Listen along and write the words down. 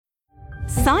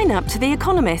Sign up to The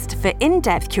Economist for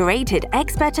in-depth curated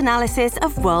expert analysis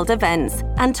of world events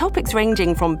and topics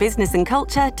ranging from business and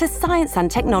culture to science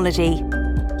and technology.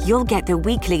 You'll get the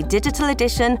weekly digital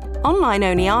edition,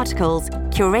 online-only articles,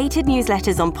 curated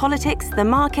newsletters on politics, the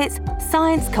markets,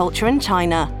 science, culture, and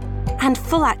China, and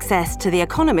full access to The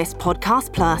Economist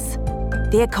Podcast Plus.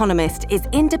 The Economist is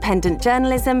independent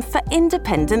journalism for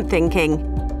independent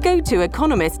thinking. Go to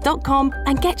economist.com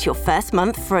and get your first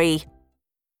month free.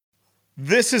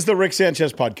 This is the Rick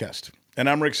Sanchez Podcast, and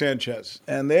I'm Rick Sanchez.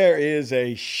 And there is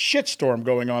a shitstorm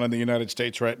going on in the United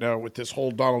States right now with this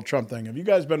whole Donald Trump thing. Have you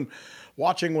guys been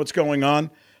watching what's going on?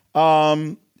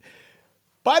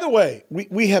 By the way,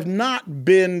 we have not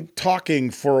been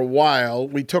talking for a while.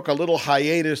 We took a little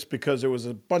hiatus because there was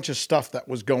a bunch of stuff that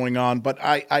was going on. But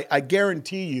I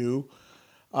guarantee you,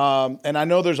 and I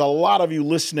know there's a lot of you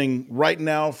listening right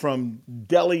now from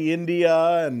Delhi,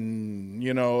 India, and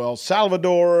El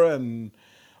Salvador, and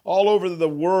all over the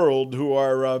world who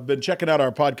are been checking out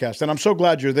our podcast. And I'm so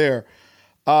glad you're there.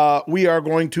 We are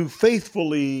going to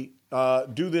faithfully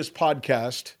do this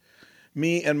podcast,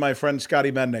 me and my friend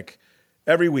Scotty Mennick,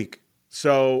 every week.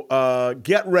 So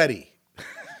get ready.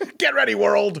 Get ready,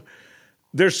 world.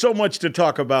 There's so much to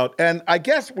talk about. And I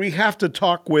guess we have to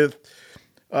talk with...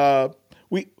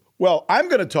 I'm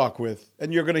going to talk with,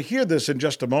 and you're going to hear this in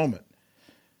just a moment,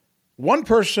 one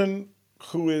person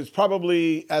who is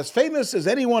probably as famous as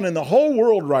anyone in the whole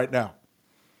world right now,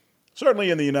 certainly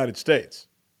in the United States.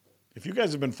 If you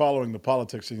guys have been following the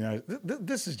politics in the United States,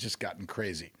 this has just gotten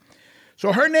crazy.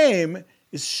 So her name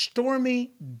is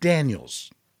Stormy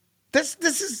Daniels. This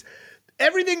is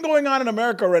everything going on in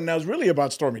America right now is really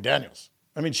about Stormy Daniels.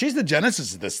 I mean, she's the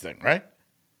genesis of this thing, right?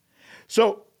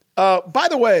 So, by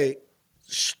the way,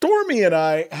 Stormy and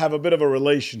I have a bit of a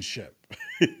relationship.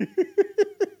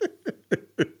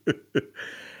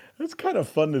 That's kind of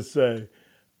fun to say.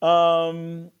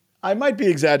 I might be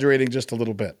exaggerating just a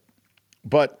little bit,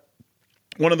 but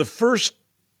one of the first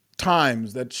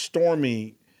times that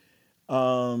Stormy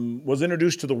was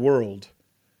introduced to the world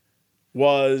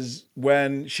was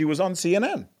when she was on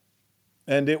CNN.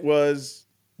 And it was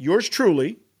yours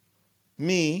truly,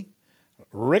 me,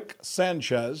 Rick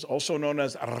Sanchez, also known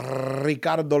as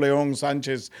Ricardo León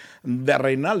Sánchez de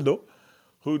Reinaldo,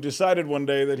 who decided one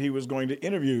day that he was going to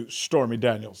interview Stormy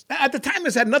Daniels. At the time,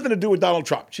 this had nothing to do with Donald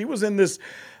Trump. She was in this,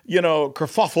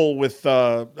 kerfuffle with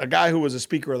a guy who was a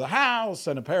Speaker of the House,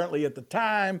 and apparently at the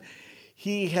time,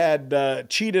 he had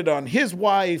cheated on his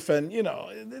wife, and,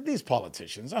 these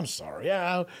politicians, I'm sorry.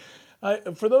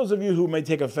 For those of you who may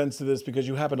take offense to this because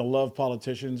you happen to love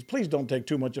politicians, please don't take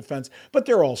too much offense. But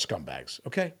they're all scumbags,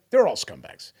 okay? They're all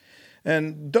scumbags.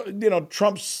 And,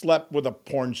 Trump slept with a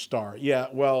porn star. Yeah,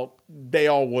 well, they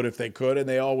all would if they could, and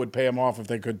they all would pay him off if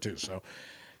they could too. So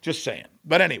just saying.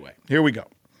 But anyway, here we go.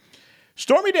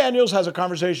 Stormy Daniels has a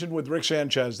conversation with Rick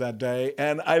Sanchez that day,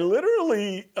 and I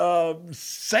literally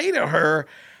say to her,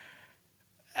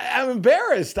 I'm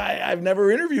embarrassed. I've never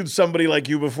interviewed somebody like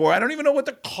you before. I don't even know what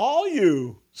to call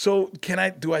you. So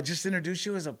do I just introduce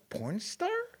you as a porn star?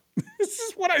 This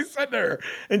is what I said to her.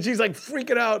 And she's like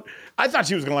freaking out. I thought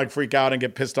she was going to freak out and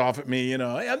get pissed off at me.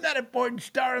 I'm not a porn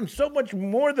star. I'm so much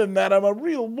more than that. I'm a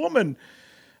real woman.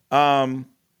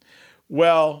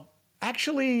 Well,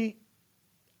 actually,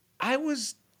 I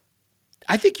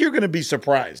think you're going to be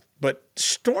surprised, but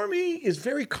Stormy is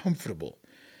very comfortable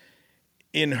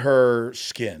in her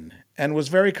skin and was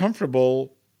very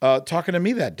comfortable talking to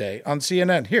me that day on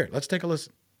CNN. Here, let's take a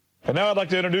listen. And now I'd like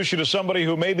to introduce you to somebody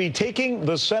who may be taking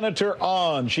the senator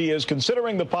on. She is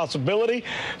considering the possibility.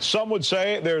 Some would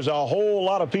say there's a whole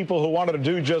lot of people who wanted to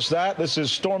do just that. This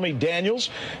is Stormy Daniels.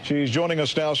 She's joining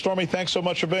us now. Stormy, thanks so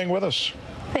much for being with us.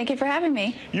 Thank you for having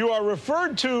me. You are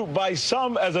referred to by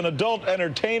some as an adult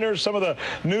entertainer. Some of the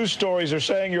news stories are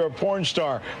saying you're a porn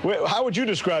star. How would you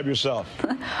describe yourself?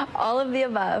 All of the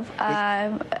above.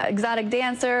 Exotic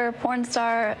dancer, porn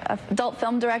star, adult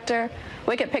film director,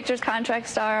 Wicked Pictures contract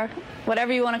star.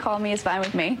 Whatever you want to call me is fine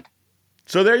with me.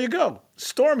 So there you go.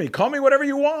 Stormy, call me whatever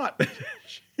you want,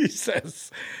 she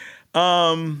says.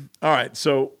 All right,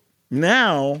 so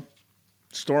now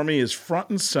Stormy is front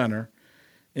and center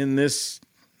in this.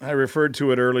 I referred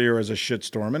to it earlier as a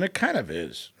shitstorm, and it kind of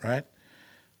is, right?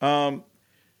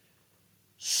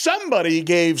 Somebody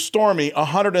gave Stormy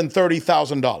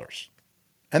 $130,000.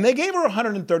 And they gave her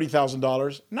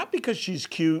 $130,000, not because she's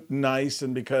cute and nice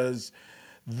and because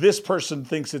this person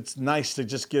thinks it's nice to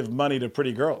just give money to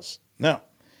pretty girls. No.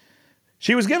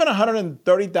 She was given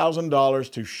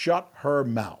 $130,000 to shut her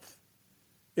mouth.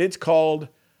 It's called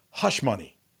hush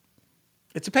money.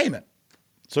 It's a payment.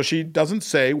 So she doesn't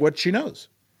say what she knows.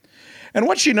 And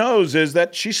what she knows is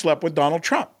that she slept with Donald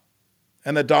Trump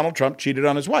and that Donald Trump cheated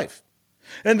on his wife.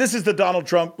 And this is the Donald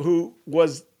Trump who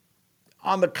was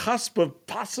on the cusp of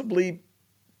possibly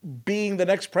being the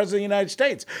next president of the United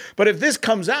States. But if this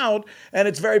comes out and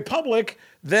it's very public,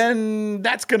 then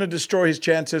that's going to destroy his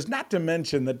chances, not to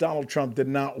mention that Donald Trump did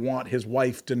not want his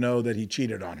wife to know that he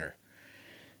cheated on her.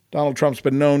 Donald Trump's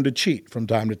been known to cheat from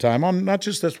time to time on not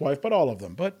just this wife, but all of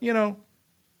them. But, you know,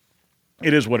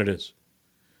 it is what it is.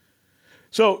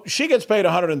 So she gets paid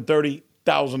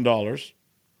 $130,000.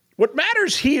 What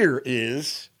matters here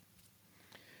is,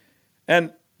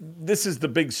 and this is the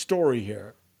big story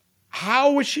here,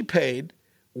 how was she paid?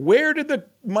 Where did the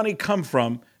money come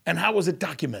from? And how was it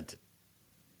documented?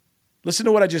 Listen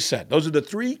to what I just said. Those are the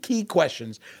three key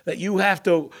questions that you have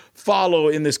to follow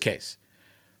in this case.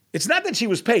 It's not that she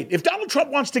was paid. If Donald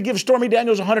Trump wants to give Stormy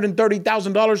Daniels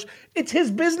 $130,000, it's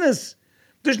his business.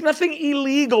 There's nothing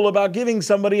illegal about giving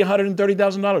somebody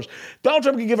 $130,000. Donald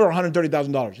Trump can give her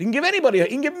 $130,000. He can give anybody, he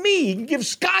can give me, he can give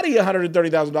Scotty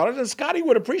 $130,000, and Scotty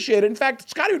would appreciate it. In fact,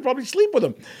 Scotty would probably sleep with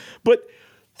him. But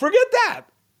forget that.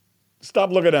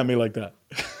 Stop looking at me like that.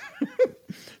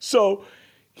 So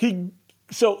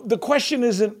the question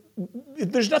isn't,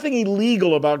 there's nothing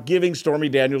illegal about giving Stormy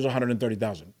Daniels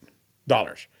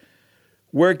 $130,000.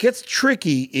 Where it gets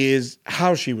tricky is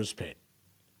how she was paid.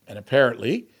 And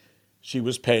apparently, she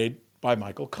was paid by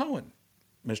Michael Cohen,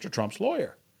 Mr. Trump's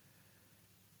lawyer.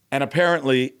 And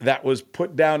apparently, that was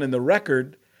put down in the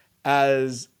record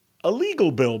as a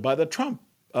legal bill by the Trump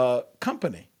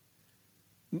company,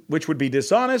 which would be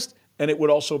dishonest, and it would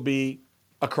also be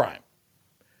a crime.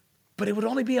 But it would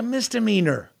only be a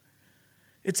misdemeanor.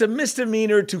 It's a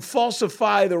misdemeanor to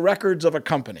falsify the records of a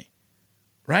company,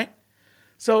 right?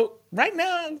 So right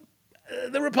now,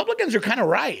 the Republicans are kind of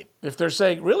right. If they're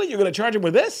saying, really, you're going to charge him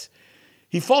with this?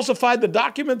 He falsified the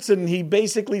documents, and he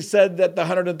basically said that the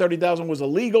 $130,000 was a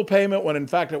legal payment, when in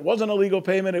fact it wasn't a legal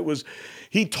payment. It was,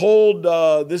 he told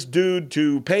this dude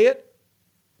to pay it.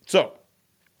 So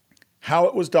how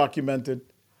it was documented,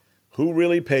 who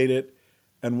really paid it,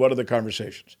 and what are the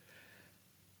conversations?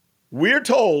 We're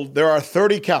told there are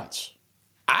 30 counts.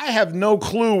 I have no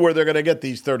clue where they're going to get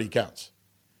these 30 counts.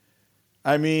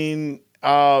 I mean,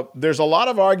 there's a lot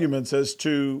of arguments as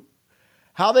to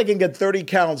how they can get 30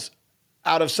 counts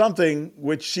out of something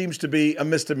which seems to be a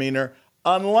misdemeanor,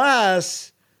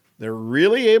 unless they're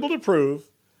really able to prove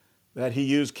that he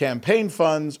used campaign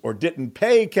funds or didn't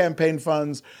pay campaign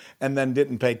funds and then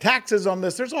didn't pay taxes on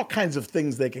this. There's all kinds of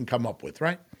things they can come up with,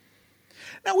 right?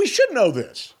 Now, we should know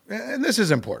this, and this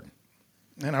is important.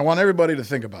 And I want everybody to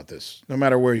think about this, no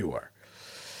matter where you are.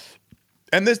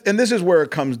 And this is where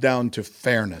it comes down to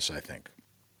fairness, I think.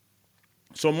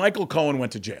 So Michael Cohen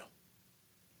went to jail.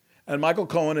 And Michael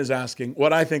Cohen is asking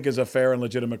what I think is a fair and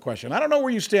legitimate question. I don't know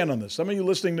where you stand on this. Some of you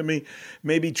listening to me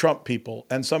may be Trump people,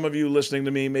 and some of you listening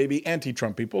to me may be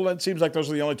anti-Trump people. It seems like those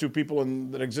are the only two people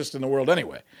that exist in the world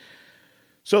anyway.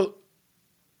 So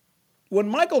when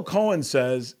Michael Cohen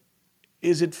says,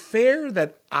 is it fair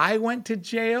that I went to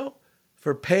jail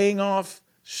for paying off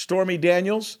Stormy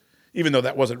Daniels, even though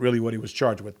that wasn't really what he was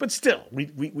charged with? But still,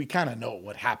 we kind of know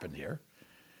what happened here.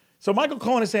 So Michael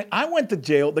Cohen is saying, I went to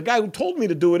jail. The guy who told me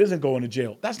to do it isn't going to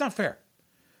jail. That's not fair.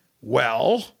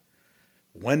 Well,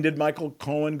 when did Michael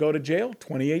Cohen go to jail?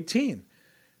 2018.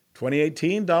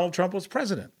 2018, Donald Trump was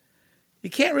president. You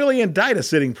can't really indict a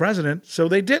sitting president, so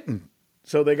they didn't.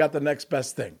 So they got the next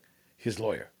best thing, his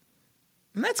lawyer.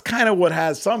 And that's kind of what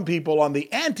has some people on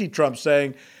the anti-Trump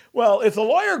saying, well, if the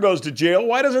lawyer goes to jail,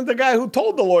 why doesn't the guy who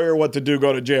told the lawyer what to do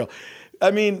go to jail? I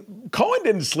mean, Cohen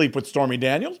didn't sleep with Stormy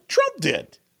Daniels. Trump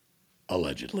did,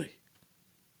 allegedly.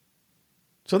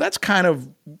 So that's kind of,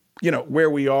 where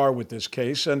we are with this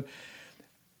case. And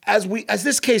as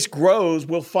this case grows,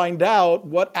 we'll find out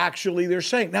what actually they're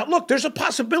saying. Now, look, there's a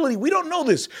possibility. We don't know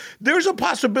this. There's a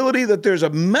possibility that there's a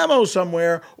memo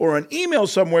somewhere or an email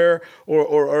somewhere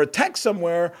or a text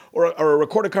somewhere or a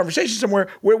recorded conversation somewhere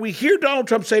where we hear Donald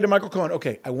Trump say to Michael Cohen,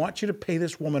 okay, I want you to pay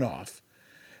this woman off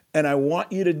and I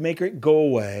want you to make her go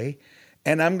away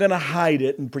and I'm going to hide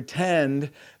it and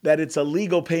pretend that it's a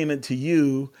legal payment to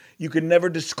you. You can never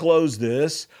disclose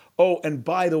this. Oh, and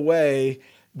by the way,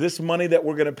 this money that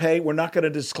we're going to pay, we're not going to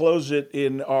disclose it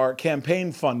in our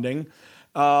campaign funding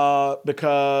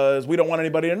because we don't want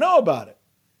anybody to know about it.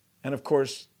 And of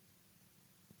course,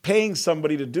 paying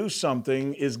somebody to do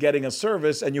something is getting a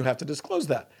service, and you have to disclose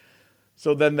that.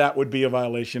 So then that would be a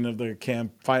violation of the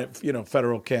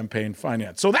federal campaign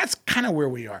finance. So that's kind of where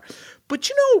we are. But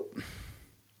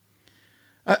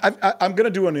I'm going to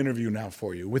do an interview now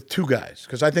for you with two guys,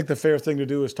 because I think the fair thing to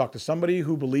do is talk to somebody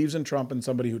who believes in Trump and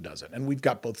somebody who doesn't. And we've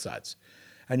got both sides.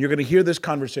 And you're going to hear this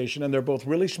conversation, and they're both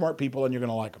really smart people, and you're going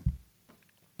to like them.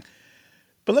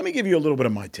 But let me give you a little bit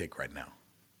of my take right now,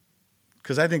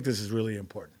 because I think this is really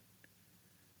important.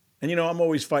 And, you know, I'm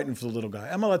always fighting for the little guy.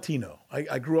 I'm a Latino.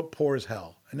 I grew up poor as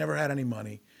hell. I never had any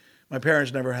money. My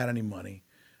parents never had any money.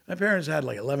 My parents had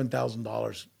like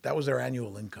 $11,000. That was their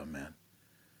annual income, man.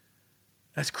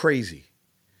 That's crazy.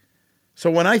 So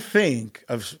when I think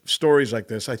of stories like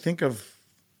this, I think of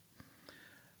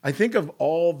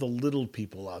all the little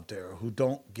people out there who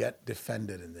don't get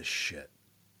defended in this shit.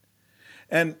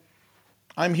 And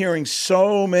I'm hearing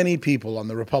so many people on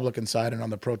the Republican side and on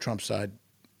the pro-Trump side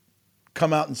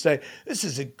come out and say, this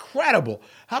is incredible.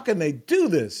 How can they do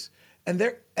this? And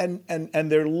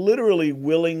they're literally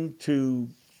willing to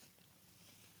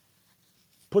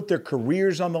put their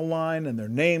careers on the line and their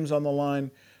names on the line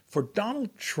for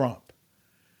Donald Trump,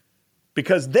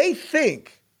 because they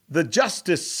think the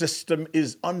justice system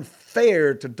is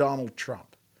unfair to Donald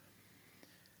Trump.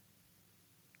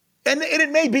 And it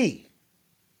may be.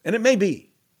 And it may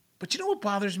be. But you know what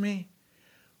bothers me?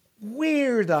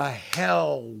 Where the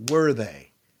hell were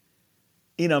they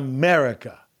in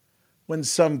America when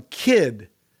some kid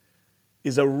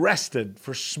is arrested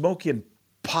for smoking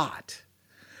pot,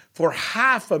 for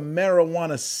half a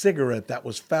marijuana cigarette that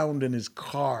was found in his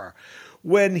car,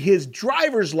 when his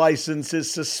driver's license is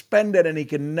suspended and he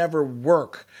can never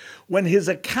work, when his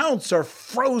accounts are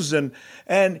frozen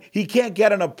and he can't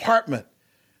get an apartment,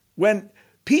 when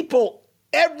people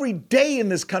every day in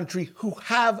this country who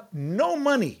have no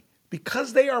money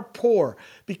because they are poor,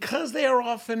 because they are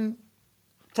often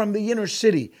from the inner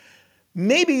city,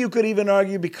 maybe you could even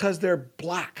argue because they're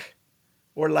black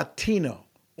or Latino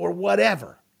or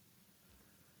whatever,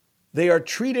 they are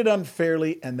treated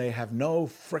unfairly and they have no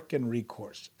frickin'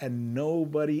 recourse. And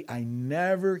I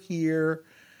never hear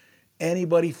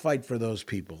anybody fight for those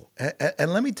people.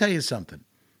 And let me tell you something.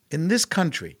 In this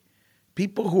country,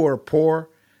 people who are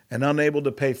poor and unable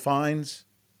to pay fines,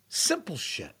 simple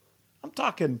shit. I'm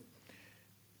talking,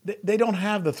 they don't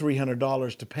have the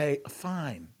 $300 to pay a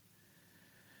fine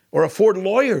or afford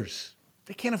lawyers.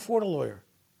 They can't afford a lawyer.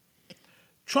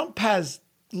 Trump has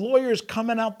lawyers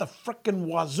coming out the frickin'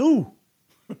 wazoo.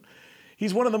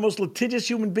 He's one of the most litigious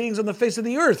human beings on the face of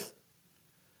the earth.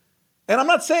 And I'm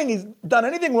not saying he's done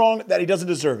anything wrong that he doesn't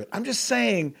deserve it. I'm just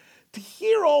saying, to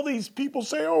hear all these people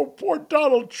say, oh, poor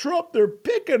Donald Trump, they're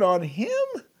picking on him,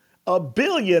 a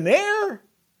billionaire.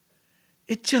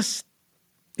 It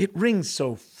rings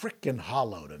so frickin'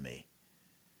 hollow to me.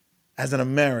 As an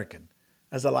American,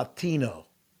 as a Latino,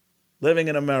 living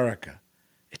in America.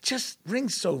 It just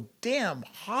rings so damn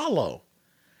hollow.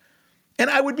 And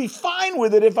I would be fine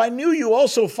with it if I knew you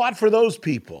also fought for those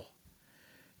people.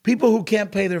 People who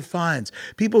can't pay their fines.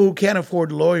 People who can't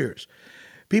afford lawyers.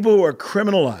 People who are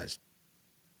criminalized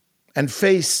and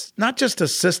face not just a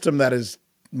system that is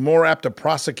more apt to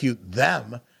prosecute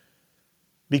them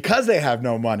because they have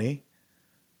no money,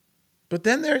 but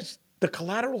then there's the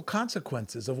collateral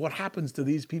consequences of what happens to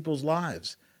these people's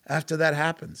lives after that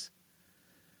happens.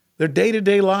 Their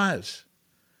day-to-day lives,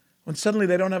 when suddenly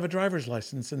they don't have a driver's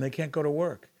license and they can't go to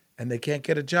work and they can't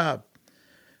get a job,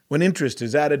 when interest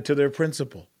is added to their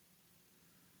principal,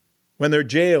 when they're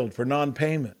jailed for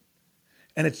non-payment.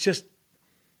 And it's just,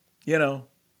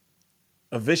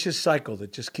 a vicious cycle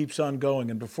that just keeps on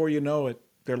going. And before you know it,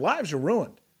 their lives are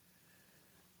ruined.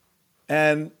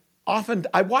 And often,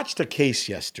 I watched a case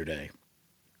yesterday.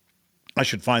 I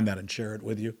should find that and share it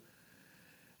with you.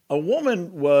 A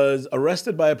woman was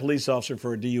arrested by a police officer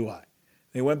for a DUI.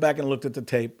 They went back and looked at the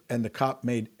tape, and the cop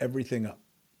made everything up.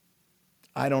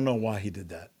 I don't know why he did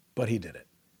that, but he did it.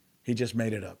 He just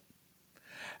made it up.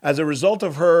 As a result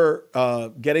of her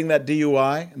getting that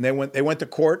DUI, and they went to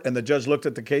court, and the judge looked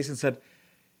at the case and said,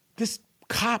 this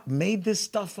cop made this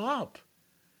stuff up.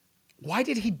 Why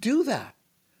did he do that?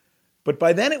 But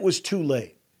by then it was too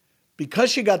late.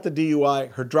 Because she got the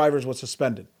DUI, her driver's was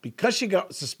suspended. Because she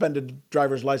got suspended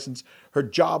driver's license, her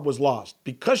job was lost.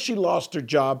 Because she lost her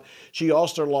job, she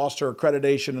also lost her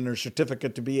accreditation and her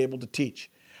certificate to be able to teach.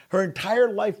 Her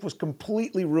entire life was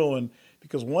completely ruined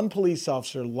because one police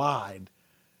officer lied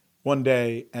one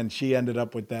day and she ended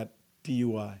up with that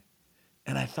DUI.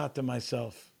 And I thought to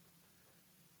myself,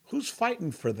 who's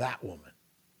fighting for that woman?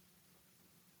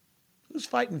 Who's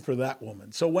fighting for that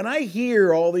woman? So when I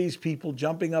hear all these people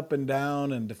jumping up and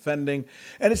down and defending,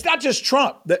 and it's not just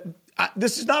Trump.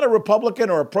 This is not a Republican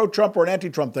or a pro-Trump or an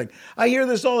anti-Trump thing. I hear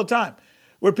this all the time,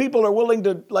 where people are willing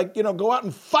to, go out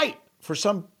and fight for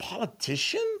some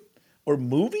politician or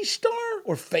movie star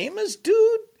or famous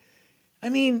dude. I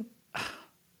mean,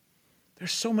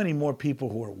 there's so many more people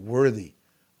who are worthy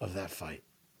of that fight.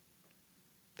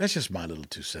 That's just my little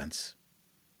 2 cents.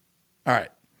 All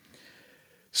right.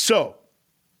 So,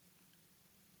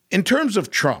 in terms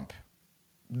of Trump,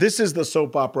 this is the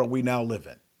soap opera we now live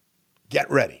in.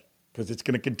 Get ready, because it's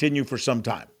going to continue for some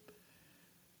time.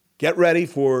 Get ready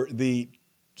for the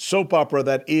soap opera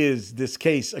that is this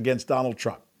case against Donald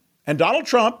Trump. And Donald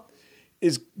Trump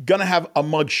is going to have a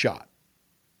mugshot.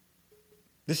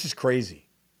 This is crazy.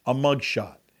 A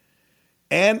mugshot.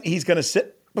 And he's going to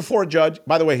sit before a judge.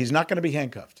 By the way, he's not going to be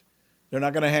handcuffed. They're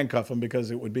not going to handcuff him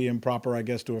because it would be improper, I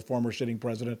guess, to a former sitting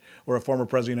president or a former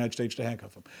president of the United States to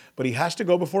handcuff him. But he has to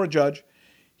go before a judge.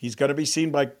 He's going to be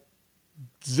seen by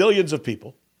zillions of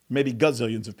people, maybe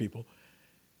gazillions of people.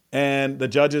 And the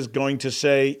judge is going to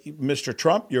say, Mr.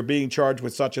 Trump, you're being charged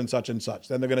with such and such and such.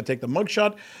 Then they're going to take the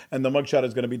mugshot, and the mugshot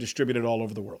is going to be distributed all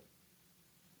over the world.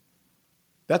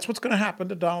 That's what's going to happen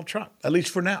to Donald Trump, at least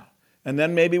for now. And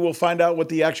then maybe we'll find out what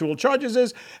the actual charges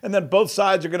is, and then both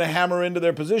sides are going to hammer into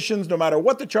their positions no matter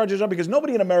what the charges are, because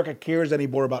nobody in America cares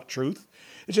anymore about truth.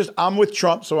 It's just, I'm with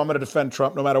Trump, so I'm going to defend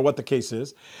Trump no matter what the case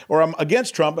is. Or I'm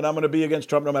against Trump, and I'm going to be against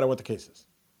Trump no matter what the case is.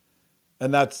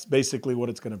 And that's basically what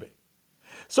it's going to be.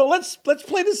 So let's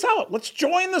play this out. Let's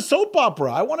join the soap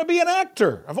opera. I want to be an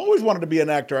actor. I've always wanted to be an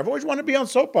actor. I've always wanted to be on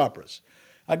soap operas.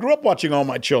 I grew up watching All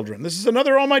My Children. This is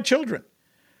another All My Children.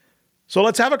 So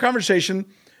let's have a conversation.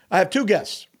 I have two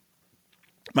guests.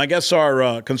 My guests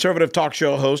are conservative talk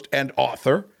show host and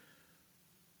author,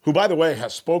 who, by the way,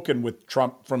 has spoken with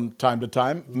Trump from time to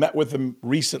time, met with him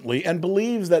recently, and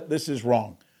believes that this is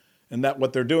wrong and that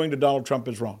what they're doing to Donald Trump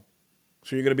is wrong.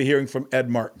 So you're going to be hearing from Ed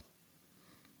Martin,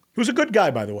 who's a good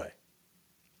guy, by the way.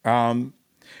 And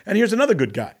here's another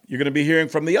good guy. You're going to be hearing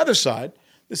from the other side.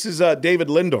 This is David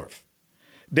Lindorf.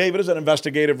 David is an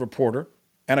investigative reporter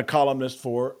and a columnist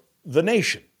for The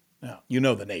Nation. Now, you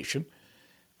know The Nation.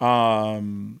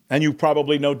 And you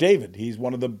probably know David. He's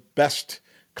one of the best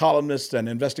columnists and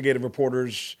investigative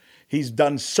reporters. He's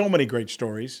done so many great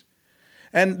stories.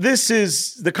 And this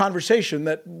is the conversation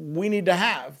that we need to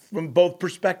have from both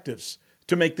perspectives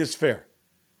to make this fair.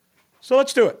 So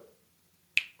let's do it.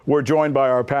 We're joined by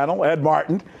our panel, Ed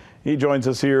Martin. He joins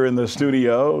us here in the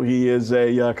studio. He is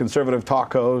a conservative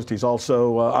talk host. He's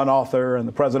also an author and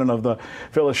the president of the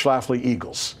Phyllis Schlafly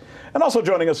Eagles. And also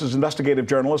joining us is investigative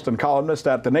journalist and columnist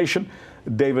at The Nation,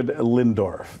 David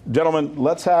Lindorf. Gentlemen,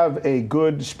 let's have a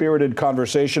good, spirited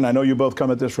conversation. I know you both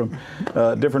come at this from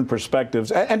different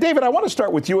perspectives. And David, I want to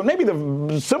start with you. And maybe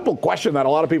the simple question that a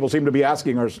lot of people seem to be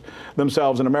asking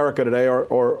themselves in America today,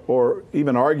 or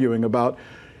even arguing about,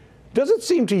 does it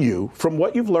seem to you, from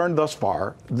what you've learned thus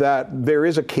far, that there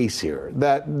is a case here,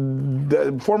 that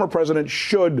the former president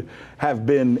should have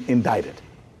been indicted?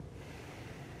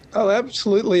 Oh,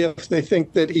 absolutely, if they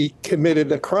think that he committed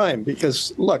a crime.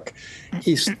 Because, look,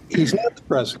 he's not the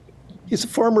president. He's a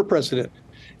former president.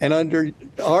 And under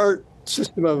our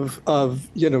system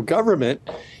of government,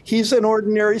 he's an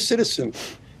ordinary citizen.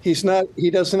 He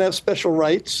doesn't have special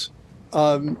rights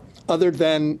other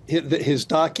than his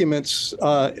documents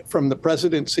from the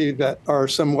presidency that are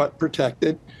somewhat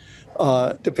protected,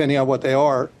 depending on what they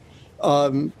are.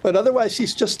 But otherwise,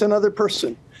 he's just another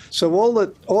person. So all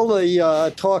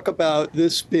the talk about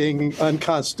this being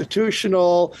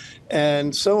unconstitutional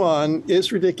and so on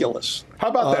is ridiculous. How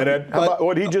about that, Ed? How about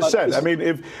what he just said? I mean,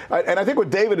 and I think what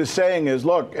David is saying is,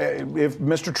 look, if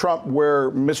Mr. Trump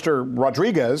were Mr.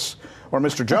 Rodriguez or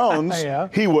Mr. Jones, yeah,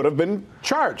 he would have been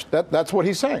charged. That's what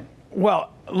he's saying. Well,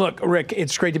 look, Rick,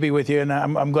 it's great to be with you, and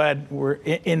I'm glad we're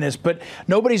in this. But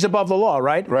nobody's above the law,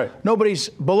 right? Right. Nobody's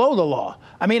below the law.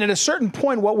 I mean, at a certain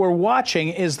point, what we're watching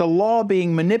is the law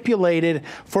being manipulated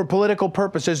for political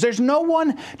purposes. There's no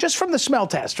one, just from the smell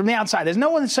test, from the outside, there's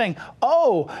no one saying,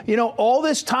 oh, all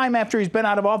this time after he's been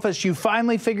out of office, you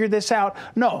finally figured this out.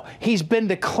 No, he's been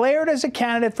declared as a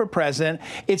candidate for president.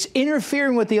 It's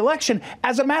interfering with the election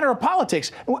as a matter of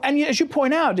politics. And as you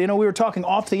point out, we were talking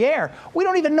off the air. We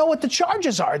don't even know what the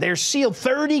charges are. They're sealed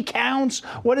 30 counts.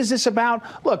 What is this about?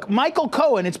 Look, Michael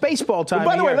Cohen, it's baseball time.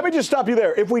 By the way, let me just stop you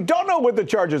there. If we don't know what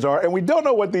the charges are and we don't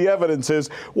know what the evidence is,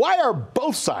 why are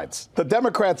both sides, the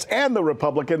Democrats and the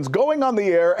Republicans, going on the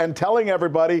air and telling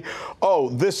everybody, oh,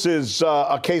 this is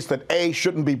a case that A,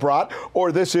 shouldn't be brought,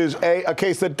 or this is a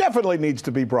case that definitely needs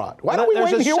to be brought? Why don't we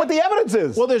wait and hear what the evidence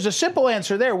is? Well, there's a simple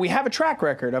answer there. We have a track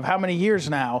record of how many years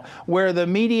now where the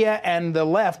media and the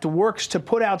left works to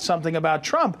put out something about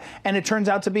Trump, and it turns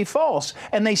out to be false.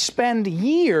 And they spend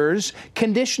years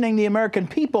conditioning the American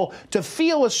people to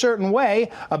feel a certain way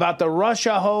about the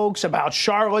Russia hoax, about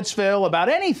Charlottesville, about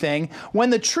anything, when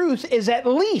the truth is at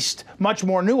least much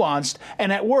more nuanced,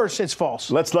 and at worst, it's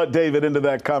false. Let's let David into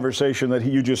that conversation that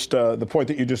the point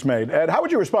that you just made. Ed, how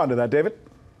would you respond to that, David?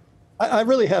 I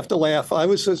really have to laugh. I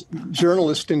was a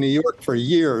journalist in New York for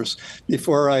years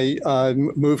before I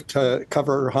moved to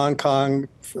cover Hong Kong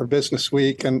for Business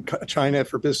Week and China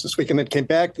for Business Week, and then came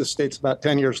back to the States about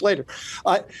 10 years later.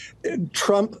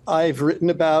 Trump, I've written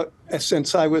about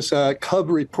since I was a cub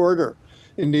reporter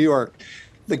in New York.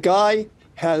 The guy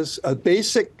has a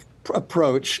basic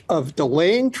approach of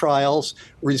delaying trials,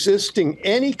 resisting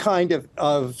any kind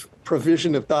of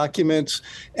provision of documents,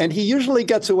 and he usually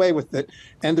gets away with it.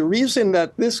 And the reason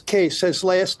that this case has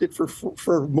lasted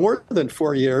for more than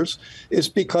 4 years is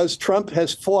because Trump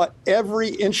has fought every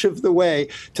inch of the way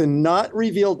to not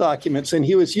reveal documents, and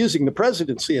he was using the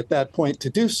presidency at that point to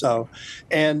do so.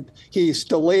 And he's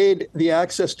delayed the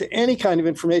access to any kind of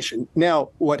information. Now,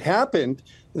 what happened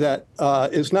that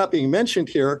is not being mentioned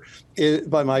here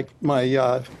by my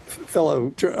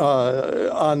fellow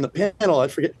on the panel. I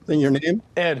forget your name.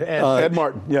 Ed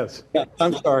Martin. Yes. Yeah,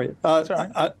 I'm sorry.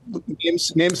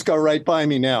 Names go right by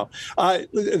me now.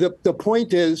 The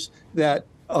point is that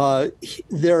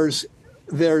there's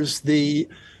the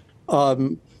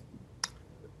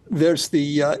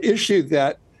issue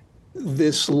that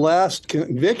this last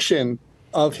conviction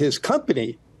of his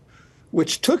company,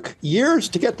 which took years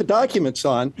to get the documents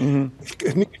on,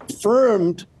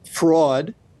 confirmed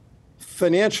fraud,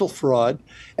 financial fraud,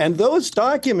 and those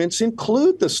documents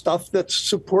include the stuff that's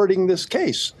supporting this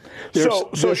case.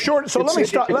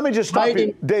 Let me just stop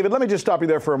you, David. Let me just stop you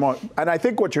there for a moment. And I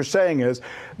think what you're saying is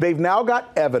they've now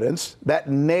got evidence that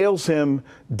nails him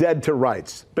dead to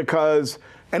rights because,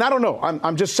 and I don't know,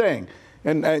 I'm just saying.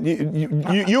 And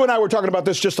you and I were talking about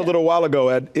this just a little while ago,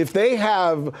 Ed. If they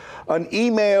have an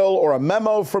email or a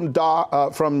memo from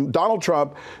Donald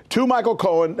Trump to Michael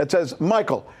Cohen that says,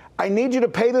 Michael, I need you to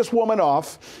pay this woman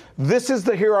off. This is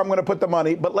here I'm going to put the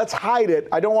money, but let's hide it.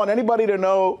 I don't want anybody to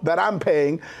know that I'm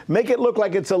paying. Make it look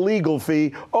like it's a legal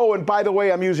fee. Oh, and by the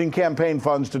way, I'm using campaign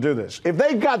funds to do this. If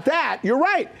they've got that, you're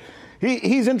right.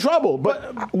 He's in trouble,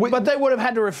 but they would have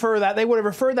had to refer that. They would have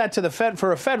referred that to the Fed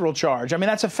for a federal charge. I mean,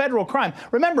 that's a federal crime.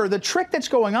 Remember, the trick that's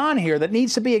going on here that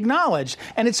needs to be acknowledged,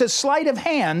 and it's a sleight of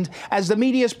hand as the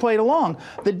media's played along.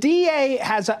 The DA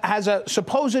has a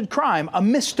supposed crime, a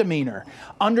misdemeanor,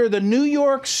 under the New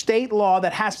York state law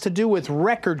that has to do with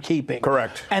record keeping.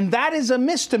 Correct. And that is a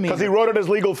misdemeanor. Because he wrote it as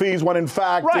legal fees when in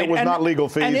fact it was not legal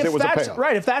fees, it was a payoff.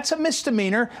 Right, if that's a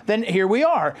misdemeanor, then here we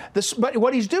are. But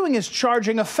what he's doing is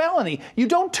charging a felony. You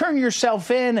don't turn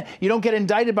yourself in, you don't get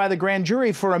indicted by the grand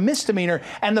jury for a misdemeanor.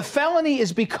 And the felony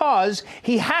is because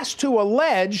he has to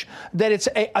allege that it's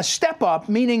a step up,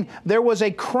 meaning there was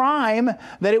a crime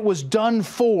that it was done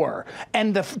for.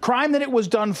 And the crime that it was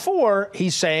done for,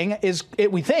 he's saying,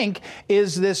 we think,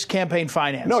 is this campaign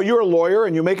finance. No, you're a lawyer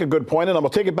and you make a good point, and I'm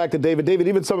going to take it back to David. David,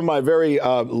 even some of my very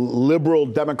liberal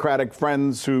Democratic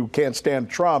friends who can't stand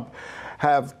Trump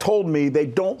have told me they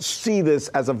don't see this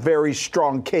as a very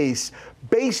strong case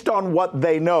based on what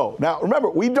they know. Now, remember,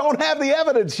 we don't have the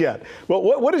evidence yet.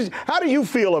 Well, how do you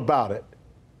feel about it?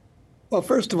 Well,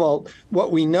 first of all,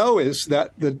 what we know is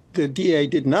that the DA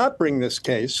did not bring this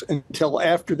case until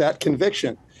after that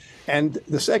conviction. And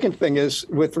the second thing is,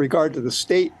 with regard to the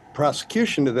state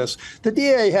prosecution of this, the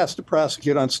DA has to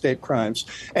prosecute on state crimes.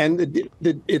 And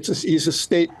he's a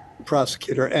state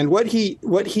prosecutor, and what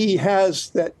he has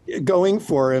that going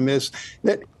for him is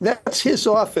that's his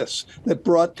office that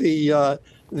brought the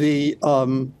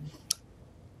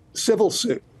civil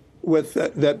suit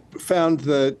that found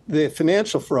the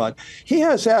financial fraud. He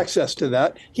has access to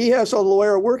that. He has a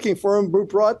lawyer working for him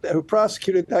who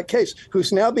prosecuted that case,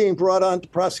 who's now being brought on to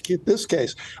prosecute this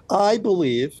case. I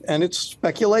believe, and it's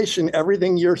speculation.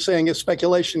 Everything you're saying is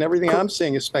speculation. Everything I'm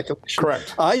saying is speculation.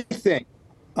 Correct. I think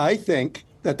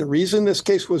that the reason this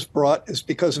case was brought is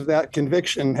because of that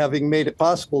conviction, having made it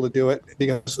possible to do it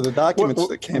because of the documents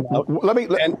that came out.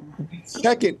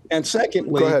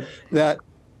 Secondly,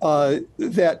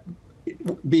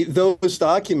 those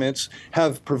documents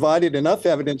have provided enough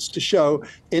evidence to show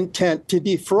intent to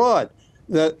defraud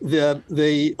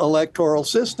the electoral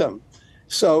system.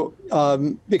 So,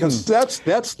 because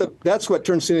that's what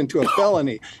turns it into a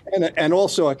felony and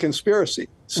also a conspiracy.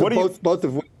 So both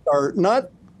of which are not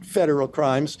federal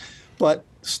crimes, but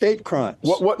state crimes.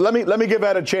 Let me give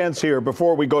Ed a chance here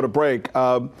before we go to break.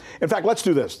 In fact, let's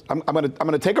do this. I'm going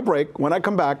to take a break. When I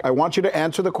come back, I want you to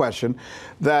answer the question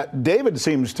that David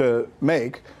seems to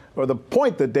make, or the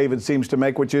point that David seems to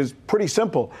make, which is pretty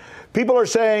simple. People are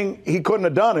saying he couldn't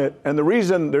have done it, and the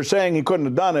reason they're saying he couldn't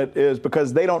have done it is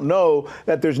because they don't know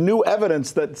that there's new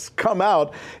evidence that's come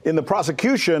out in the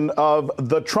prosecution of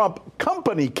the Trump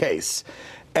company case.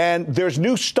 And there's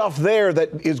new stuff there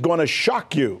that is going to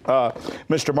shock you,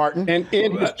 Mr. Martin. And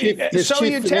his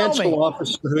chief financial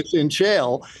officer who's in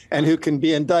jail and who can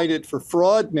be indicted for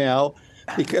fraud now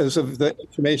because of the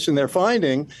information they're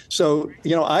finding. So,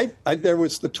 there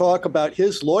was the talk about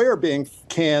his lawyer being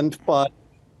canned by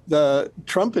the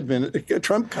Trump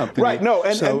company. Right. No,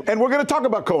 and we're going to talk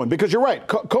about Cohen because you're right.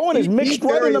 Cohen is mixed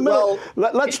right in the middle.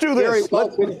 Let's do this. Very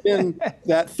well within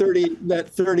that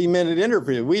 30-minute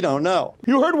interview. We don't know.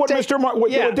 You heard what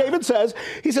what David says.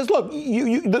 He says, look,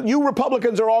 you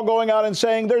Republicans are all going out and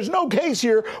saying there's no case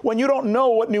here when you don't know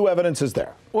what new evidence is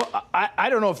there. Well, I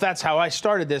don't know if that's how I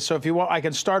started this, so if you want, I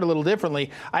can start a little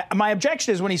differently. My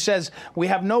objection is when he says we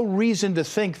have no reason to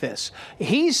think this.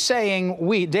 He's saying,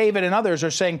 David and others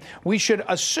are saying, we should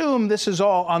assume this is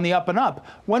all on the up and up,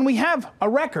 when we have a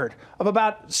record of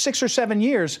about 6 or 7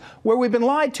 years where we've been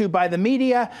lied to by the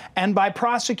media and by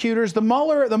prosecutors. The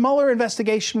Mueller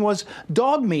investigation was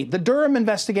dog meat. The Durham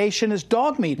investigation is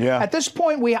dog meat. Yeah. At this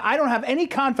point, I don't have any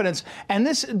confidence. And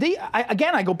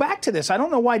I go back to this. I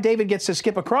don't know why David gets to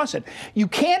skip across it. You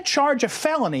can't charge a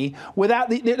felony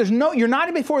without you're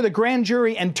not before the grand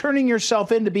jury and turning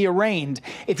yourself in to be arraigned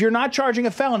if you're not charging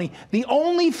a felony. The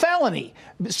only felony,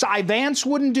 Cy Vance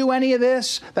wouldn't do any of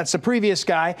this. That's the previous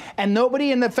guy, and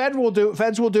nobody in the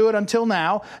feds will do it until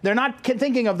now. They're not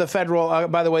thinking of the federal,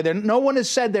 by the way. No one has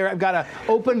said they've got an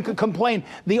open complaint.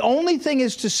 The only thing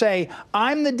is to say,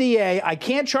 I'm the DA. I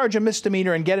can't charge a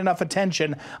misdemeanor and get enough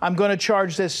attention. I'm going to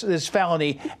charge this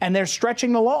felony, and they're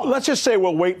stretching the law. Let's just say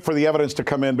we'll wait for the evidence to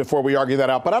come in before we argue that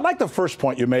out. But I like the first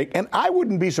point you make, and I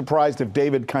wouldn't be surprised if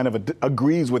David kind of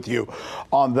agrees with you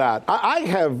on that.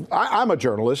 I'm a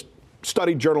journalist,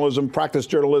 studied journalism, practiced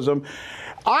journalism.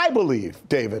 I believe,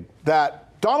 David,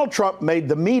 that Donald Trump made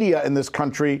the media in this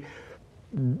country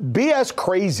BS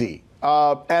crazy.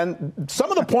 And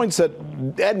some of the points that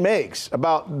Ed makes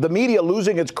about the media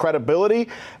losing its credibility,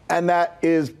 and that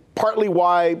is partly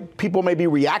why people may be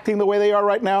reacting the way they are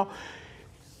right now,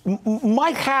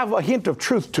 might have a hint of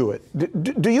truth to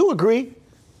it. Do you agree?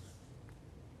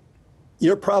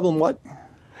 Your problem what?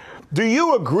 Do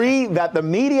you agree that the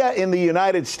media in the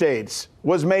United States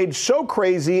was made so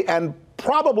crazy and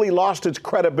probably lost its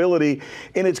credibility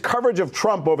in its coverage of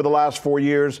Trump over the last 4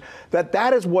 years,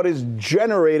 that is what is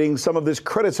generating some of this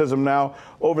criticism now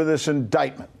over this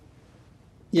indictment?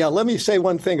 Yeah, let me say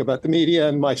one thing about the media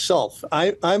and myself.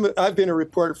 I've been a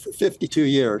reporter for 52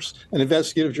 years, an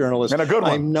investigative journalist. And a good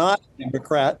one. I'm not a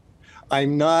Democrat.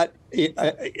 I'm not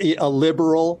a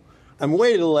liberal. I'm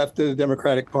way to the left of the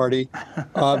Democratic Party.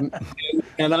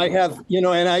 And I have, and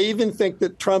I even think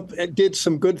that Trump did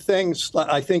some good things.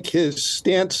 I think his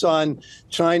stance on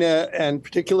China and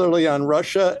particularly on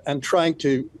Russia and trying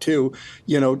to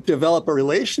develop a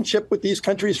relationship with these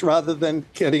countries rather than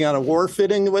getting on a war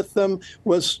footing with them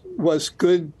was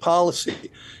good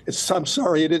policy. I'm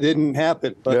sorry it didn't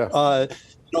happen, but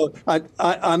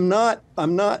I'm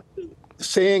not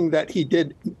saying that he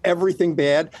did everything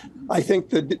bad. I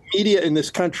think the media in this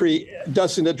country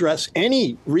doesn't address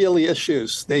any really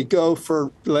issues. They go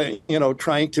for,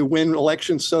 trying to win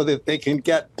elections so that they can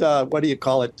get,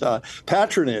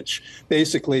 patronage.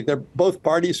 Basically, both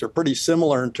parties are pretty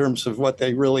similar in terms of what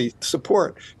they really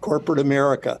support. Corporate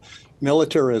America,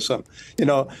 militarism,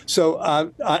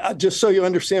 So just so you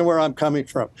understand where I'm coming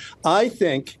from. I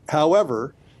think,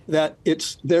 however, that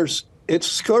it's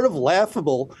sort of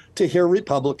laughable to hear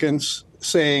Republicans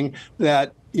saying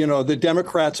that, the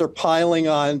Democrats are piling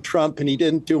on Trump and he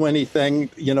didn't do anything,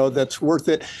 that's worth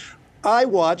it. I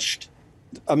watched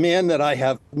a man that I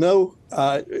have no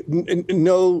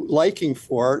liking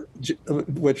for,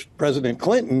 which President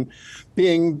Clinton,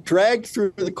 being dragged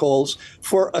through the coals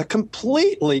for a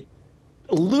completely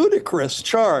ludicrous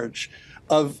charge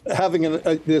of having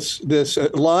this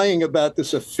lying about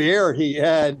this affair he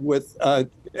had with aide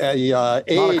in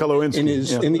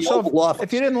the Oval Office.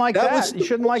 If you didn't like that you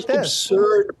shouldn't like this.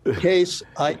 Absurd case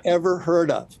I ever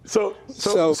heard of. So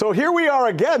here we are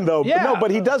again, though. Yeah. No,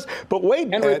 but he does. But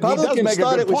wait, and he Republicans does make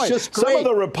thought a good it was point. just great. Some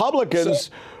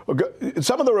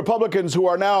of the Republicans who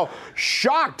are now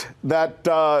shocked that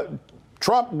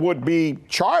Trump would be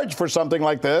charged for something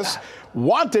like this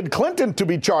wanted Clinton to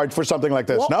be charged for something like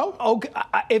this, no? Okay,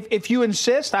 if you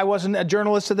insist, I wasn't a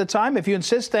journalist at the time. If you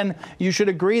insist, then you should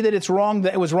agree that it's wrong.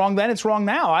 That it was wrong then. It's wrong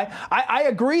now. I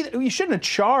agree that you shouldn't have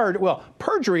charged. Well,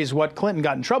 perjury is what Clinton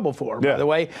got in trouble for, by the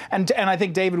way. And I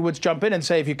think David would jump in and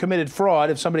say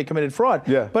if somebody committed fraud.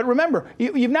 Yeah. But remember,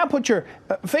 you've now put your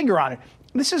finger on it.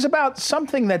 This is about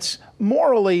something that's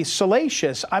morally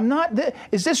salacious. I'm not.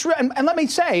 Is this? And let me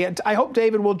say, I hope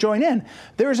David will join in.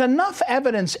 There's enough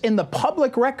evidence in the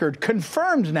public record,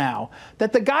 confirmed now,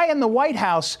 that the guy in the White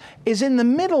House is in the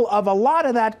middle of a lot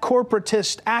of that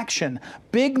corporatist action,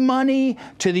 big money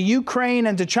to the Ukraine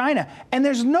and to China, and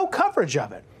there's no coverage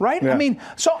of it. Right? Yeah. I mean,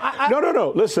 so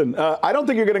No. Listen, I don't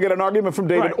think you're going to get an argument from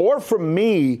David or from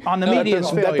me on the media's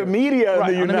that the media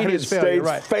in the United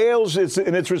States fails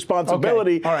in its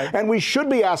responsibility. Okay. All right. And we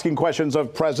should be asking questions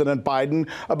of President Biden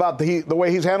about the way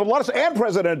he's handled lots, and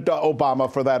President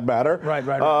Obama, for that matter. Right.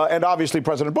 And obviously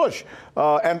President Bush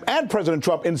and President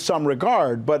Trump in some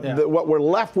regard. But what we're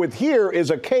left with here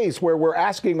is a case where we're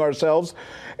asking ourselves,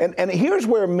 and here's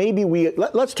where maybe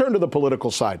let's turn to the political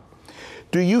side.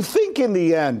 Do you think in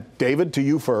the end, David, to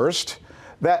you first,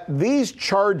 that these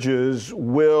charges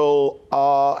will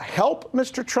help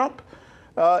Mr. Trump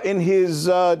in his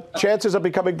chances of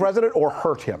becoming president, or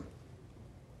hurt him?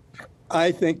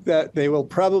 I think that they will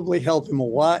probably help him a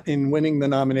lot in winning the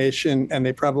nomination, and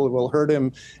they probably will hurt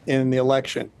him in the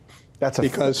election. That's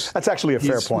actually a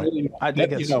fair point. Really, I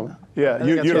think it's, yeah,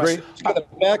 you agree? It's going to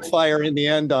backfire in the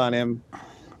end on him.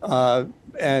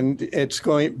 And it's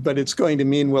going to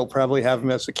mean we'll probably have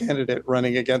him as a candidate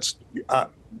running against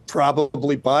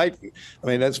probably Biden. I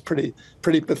mean, that's pretty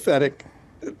pathetic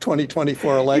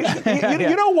 2024 election.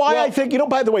 You know why I think,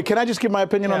 by the way, can I just give my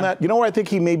opinion on that? You know where I think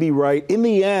he may be right? In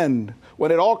the end,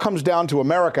 when it all comes down to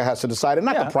America has to decide, and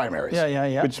not the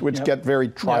primaries, which get very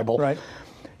tribal. Right.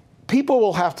 People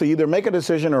will have to either make a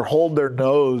decision or hold their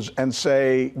nose and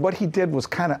say, what he did was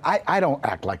kind of, I don't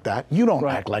act like that. You don't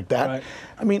act like that. Right.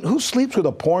 I mean, who sleeps with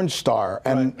a porn star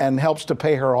and helps to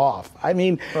pay her off? I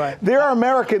mean, there are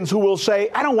Americans who will say,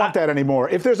 I don't want that anymore.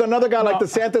 If there's another guy like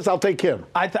DeSantis, I'll take him.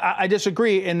 I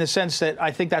disagree in the sense that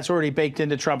I think that's already baked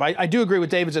into Trump. I do agree with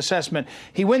David's assessment.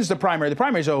 He wins the primary. The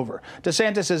primary's over.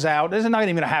 DeSantis is out. This is not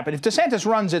even going to happen. If DeSantis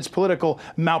runs, it's political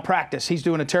malpractice. He's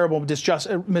doing a terrible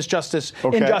injustice.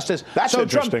 That's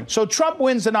interesting. So Trump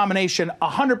wins the nomination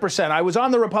 100%. I was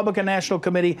on the Republican National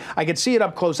Committee. I could see it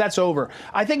up close. That's over.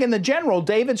 I think in the general,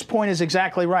 David's point is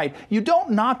exactly right. You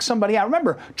don't knock somebody out.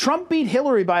 Remember, Trump beat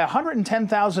Hillary by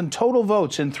 110,000 total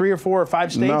votes in 3 or 4 or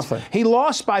 5 states. Nothing. He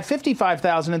lost by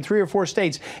 55,000 in 3 or 4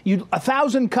 states.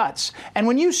 1,000 cuts. And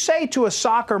when you say to a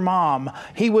soccer mom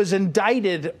he was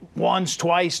indicted once,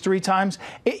 twice, 3 times,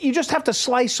 you just have to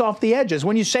slice off the edges.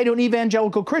 When you say to an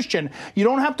evangelical Christian, you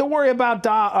don't have to worry about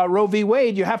Roe v.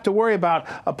 Wade. You have to worry about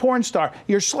a porn star.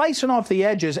 You're slicing off the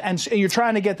edges, and you're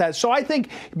trying to get that. So I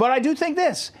do think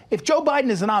this. If Joe Biden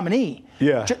is the nominee,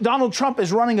 Donald Trump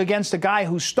is running against a guy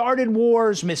who started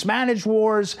wars, mismanaged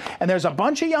wars, and there's a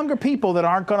bunch of younger people that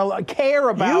aren't going to care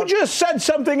about. You just said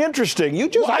something interesting. I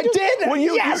did. Well,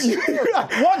 yes.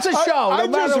 Once a show. I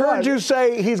just heard you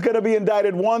say he's going to be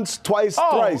indicted once, twice,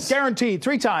 thrice. Guaranteed,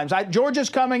 3 times. Georgia's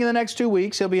coming in the next 2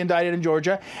 weeks. He'll be indicted in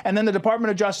Georgia, and then the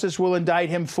Department of Justice will indict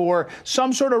him for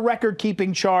some sort of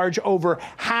record-keeping charge over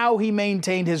how he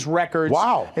maintained his records.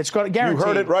 Wow. It's guaranteed. You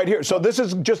heard it right here. So this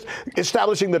is just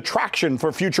establishing the traction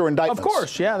for future indictments. Of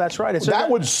course, yeah, that's right. That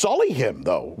would sully him,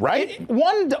 though, right?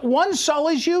 One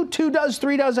sullies you, 2 does,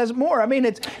 3 does as more. I mean,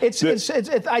 I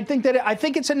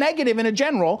think it's a negative in a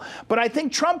general, but I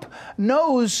think Trump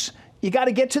knows you got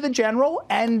to get to the general,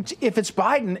 and if it's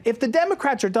Biden, if the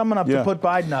Democrats are dumb enough to put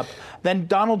Biden up, then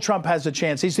Donald Trump has a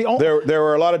chance. He's the only. There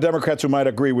are a lot of Democrats who might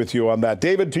agree with you on that.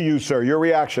 David, to you, sir, your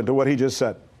reaction to what he just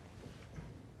said.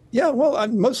 Yeah, well,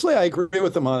 mostly I agree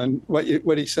with him on what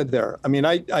he said there. I mean,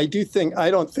 I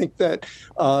don't think that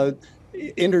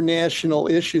international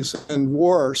issues and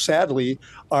war, sadly,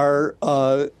 are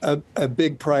a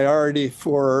big priority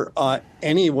for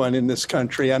anyone in this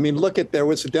country. I mean, there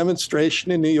was a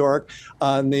demonstration in New York,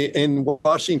 in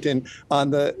Washington,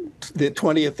 on the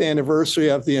 20th anniversary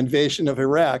of the invasion of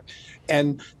Iraq,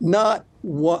 and I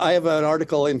have an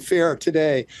article in Fair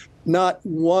today. Not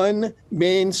one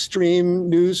mainstream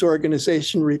news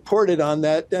organization reported on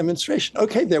that demonstration.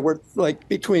 Okay, there were like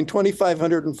between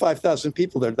 2,500 and 5,000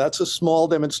 people there. That's a small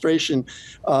demonstration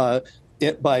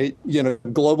by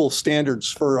global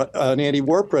standards for an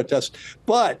anti-war protest.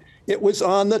 But it was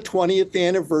on the 20th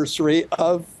anniversary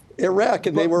of Iraq,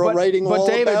 and they were writing all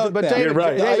about that. David,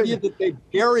 right. The idea that they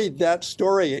buried that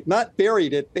story, not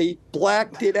buried it, they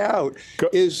blacked it out,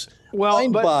 is Well,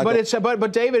 mind-boggling.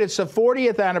 but David, it's the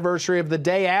 40th anniversary of the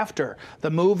day after the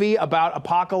movie about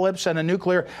apocalypse and a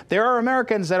nuclear. There are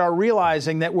Americans that are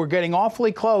realizing that we're getting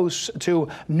awfully close to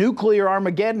nuclear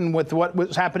Armageddon with what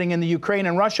was happening in the Ukraine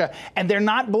and Russia, and they're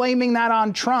not blaming that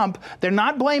on Trump. They're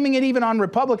not blaming it even on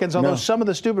Republicans, although some of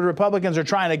the stupid Republicans are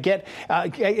trying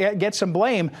to get some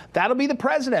blame. That'll be the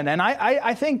president, and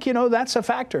I think that's a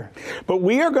factor. But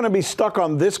we are going to be stuck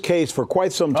on this case for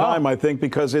quite some time, I think,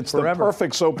 because it's the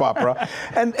perfect soap opera.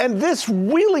 And this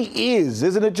really is,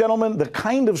 isn't it, gentlemen, the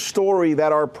kind of story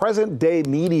that our present-day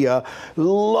media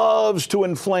loves to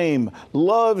inflame,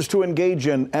 loves to engage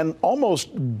in, and almost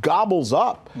gobbles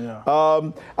up. Yeah.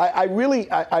 I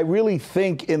really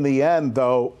think in the end,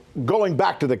 though, going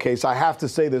back to the case, I have to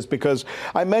say this because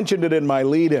I mentioned it in my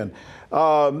lead-in.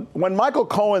 When Michael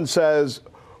Cohen says,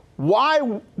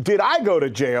 why did I go to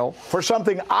jail for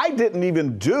something I didn't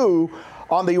even do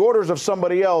on the orders of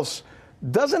somebody else?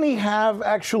 Doesn't he have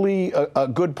actually a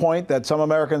good point that some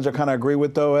Americans are kind of agree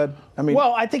with, though, Ed? I mean,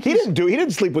 well, I think he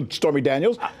didn't sleep with Stormy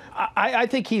Daniels. I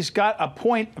think he's got a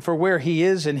point for where he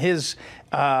is in his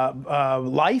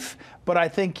life. But I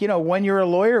think, when you're a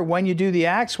lawyer, when you do the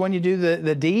acts, when you do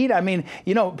the deed, I mean,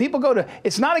 people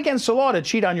it's not against the law to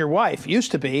cheat on your wife.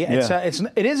 Used to be.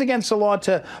 It is against the law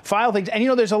to file things.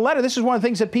 And, there's a letter. This is one of the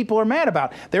things that people are mad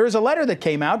about. There is a letter that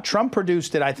came out. Trump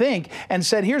produced it, I think, and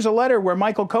said, here's a letter where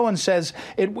Michael Cohen says,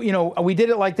 we did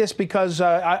it like this because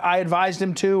I advised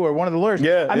him to, or one of the lawyers.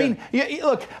 I mean,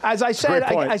 look, as I said,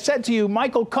 I said to you,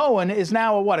 Michael Cohen is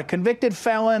now a convicted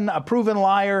felon, a proven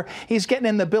liar. He's getting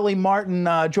in the Billy Martin,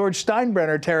 George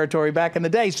Steinbrenner territory back in the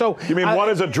day. So you mean one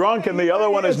is a drunk and the other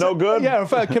one is no good? Yeah,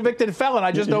 a convicted felon.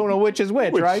 I just don't know which is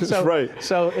which, right? Right.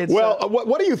 So it's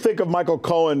what do you think of Michael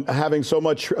Cohen having so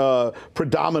much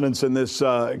predominance in this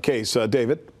case,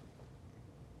 David?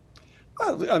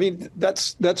 I mean,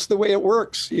 that's the way it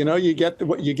works. You get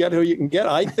who you can get.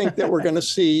 I think that we're going to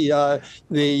see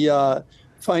the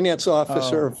finance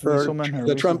officer for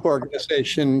the Trump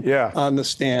organization on the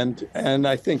stand, and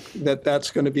I think that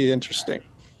that's going to be interesting.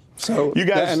 So you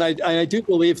guys, and I do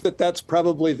believe that that's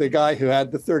probably the guy who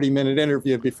had the 30-minute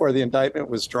interview before the indictment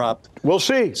was dropped. We'll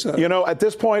see. So, at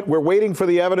this point, we're waiting for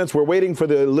the evidence. We're waiting for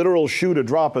the literal shoe to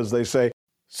drop, as they say.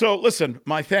 So listen,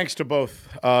 my thanks to both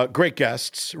great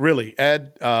guests, really.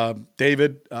 Ed,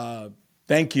 David,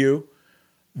 thank you.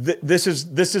 This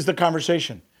is the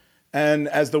conversation. And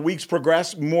as the weeks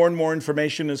progress, more and more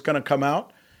information is going to come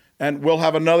out. And we'll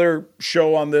have another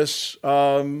show on this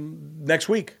next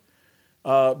week,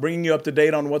 bringing you up to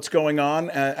date on what's going on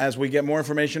as we get more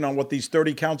information on what these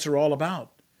 30 counts are all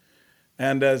about.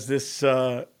 And as this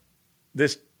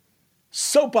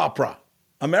soap opera,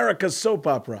 America's soap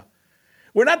opera,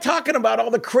 we're not talking about all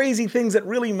the crazy things that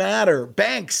really matter.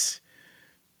 Banks,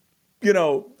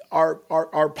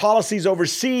 our policies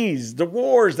overseas, the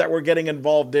wars that we're getting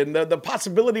involved in, the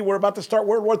possibility we're about to start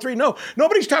World War III. No,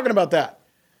 nobody's talking about that.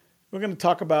 We're going to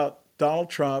talk about Donald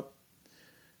Trump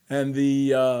and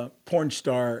the porn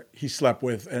star he slept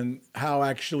with and how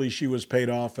actually she was paid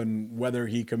off and whether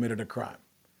he committed a crime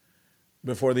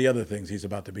before the other things he's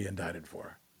about to be indicted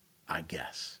for, I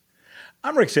guess.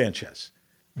 I'm Rick Sanchez.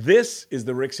 This is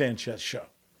the Rick Sanchez Show.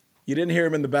 You didn't hear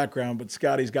him in the background, but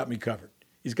Scotty's got me covered.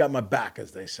 He's got my back,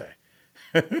 as they say.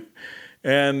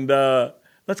 And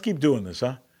let's keep doing this,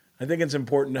 huh? I think it's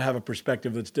important to have a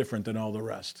perspective that's different than all the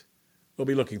rest. We'll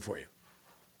be looking for you.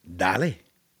 Dale.